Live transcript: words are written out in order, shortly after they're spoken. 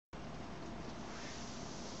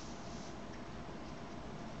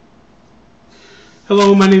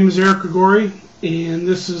Hello, my name is Eric Grigori, and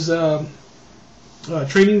this is a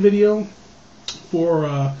training video for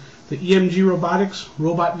the EMG Robotics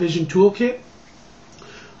Robot Vision Toolkit.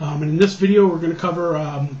 And in this video, we're going to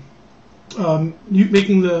cover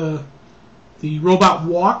making the robot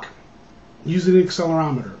walk using an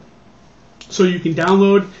accelerometer. So you can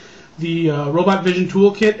download the Robot Vision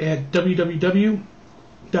Toolkit at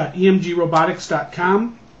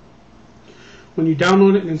www.emgrobotics.com. When you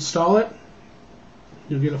download it and install it,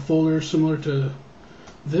 you'll get a folder similar to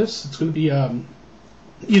this. It's going to be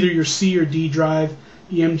either your C or D drive,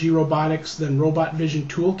 EMG Robotics, then Robot Vision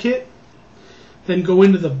Toolkit. Then go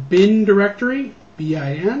into the bin directory,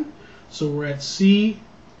 BIN. So we're at C,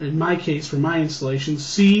 in my case, for my installation,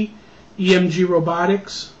 C, EMG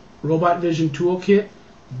Robotics, Robot Vision Toolkit,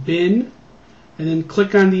 bin, and then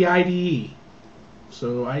click on the IDE.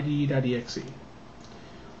 So IDE.exe.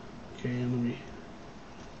 Okay, and let me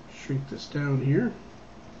shrink this down here.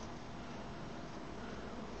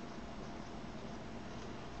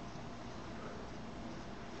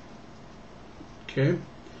 Okay,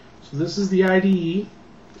 so this is the IDE.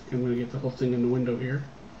 I'm going to get the whole thing in the window here.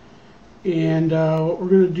 And what we're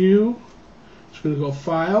going to do is we're going to go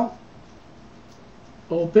File,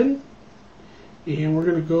 Open, and we're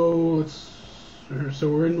going to go, so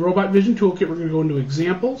we're in Robot Vision Toolkit, we're going to go into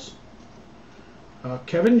Examples,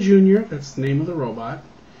 Kevin Jr., that's the name of the robot,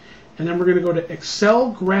 and then we're going to go to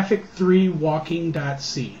Excel Graphic 3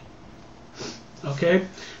 Walking.c. Okay,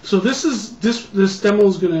 so this demo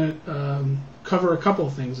is going to cover a couple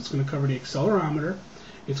of things. It's going to cover the accelerometer.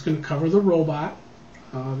 It's going to cover the robot,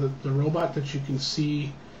 the robot that you can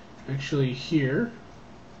see actually here.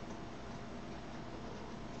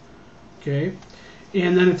 Okay,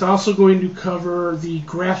 and then it's also going to cover the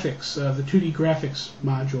graphics, the 2D graphics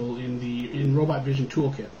module in Robot Vision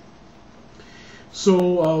Toolkit.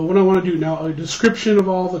 So what I want to do now, a description of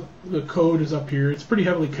all the code is up here. It's pretty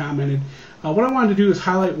heavily commented. What I wanted to do is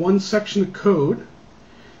highlight one section of code,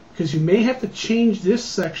 because you may have to change this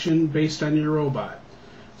section based on your robot.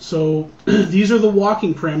 So these are the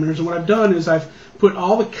walking parameters, and what I've done is I've put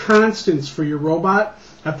all the constants for your robot.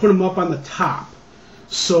 I put them up on the top.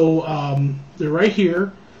 So they're right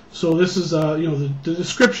here. So this is the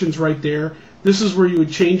description's right there. This is where you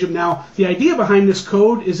would change them. Now the idea behind this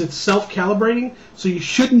code is it's self-calibrating, so you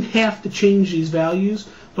shouldn't have to change these values.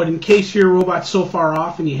 But in case your robot's so far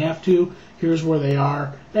off and you have to, here's where they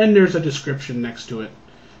are, and there's a description next to it.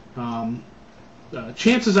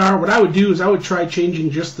 Chances are, what I would do is I would try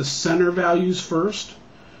changing just the center values first,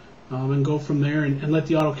 and go from there, and let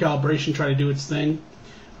the auto calibration try to do its thing.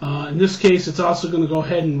 In this case, it's also going to go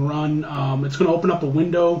ahead and run. It's going to open up a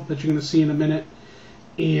window that you're going to see in a minute,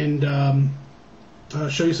 and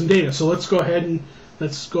show you some data. So let's go ahead and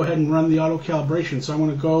run the auto calibration. So I'm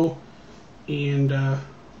going to go and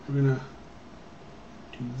we're going to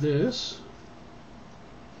do this.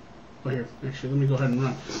 Oh, here, actually, let me go ahead and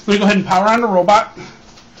run. Let me go ahead and power on the robot.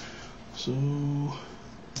 So,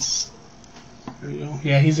 there you go.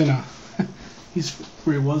 Yeah, he's he's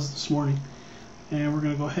where he was this morning. And we're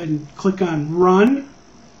going to go ahead and click on Run.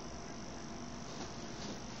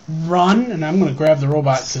 Run, and I'm going to grab the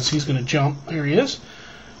robot because he's going to jump. There he is.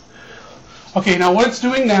 Okay, now what it's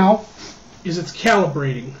doing now is it's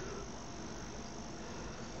calibrating.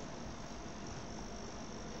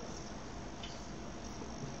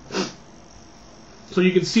 So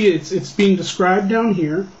you can see it's being described down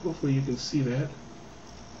here. Hopefully you can see that.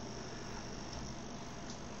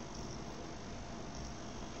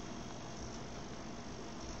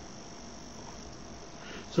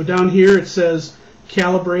 So down here it says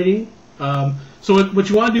calibrating. So what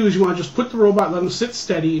you want to do is you want to just put the robot, let him sit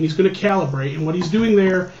steady, and he's going to calibrate. And what he's doing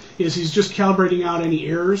there is he's just calibrating out any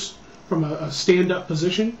errors from a stand-up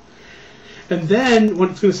position. And then what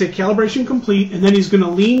it's going to say calibration complete, and then he's going to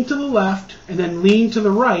lean to the left and then lean to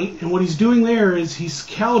the right. And what he's doing there is he's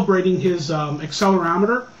calibrating his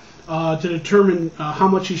accelerometer to determine how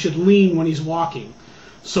much he should lean when he's walking.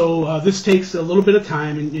 So this takes a little bit of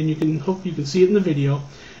time, and you can hope you can see it in the video.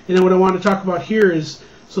 And then what I want to talk about here is,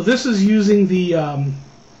 so this is using the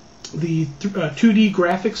 2D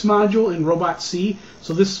graphics module in Robot C.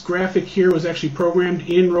 So this graphic here was actually programmed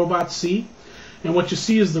in Robot C. And what you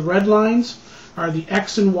see is the red lines are the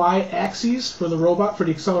X and Y axes for the robot, for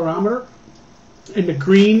the accelerometer. And the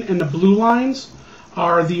green and the blue lines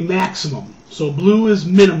are the maximum. So blue is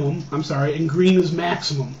minimum, and green is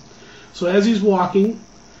maximum. So as he's walking,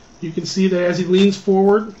 you can see that as he leans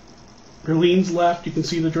forward or leans left, you can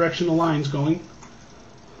see the direction the line's going.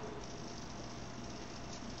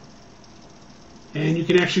 And you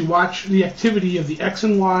can actually watch the activity of the X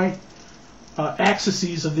and Y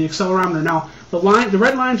axes of the accelerometer. Now, the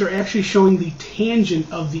red lines are actually showing the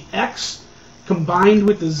tangent of the x combined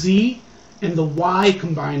with the z and the y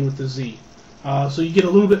combined with the z. So you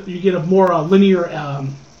get a more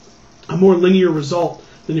linear result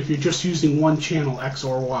than if you're just using one channel, x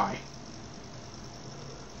or y.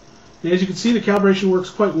 And as you can see, the calibration works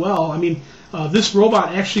quite well. I mean, this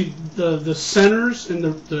robot actually, the centers and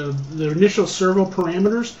the initial servo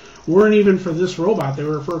parameters weren't even for this robot. They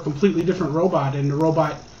were for a completely different robot, and the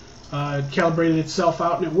robot calibrated itself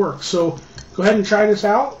out and it works. So go ahead and try this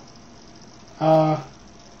out,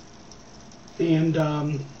 and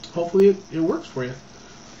hopefully it works for you.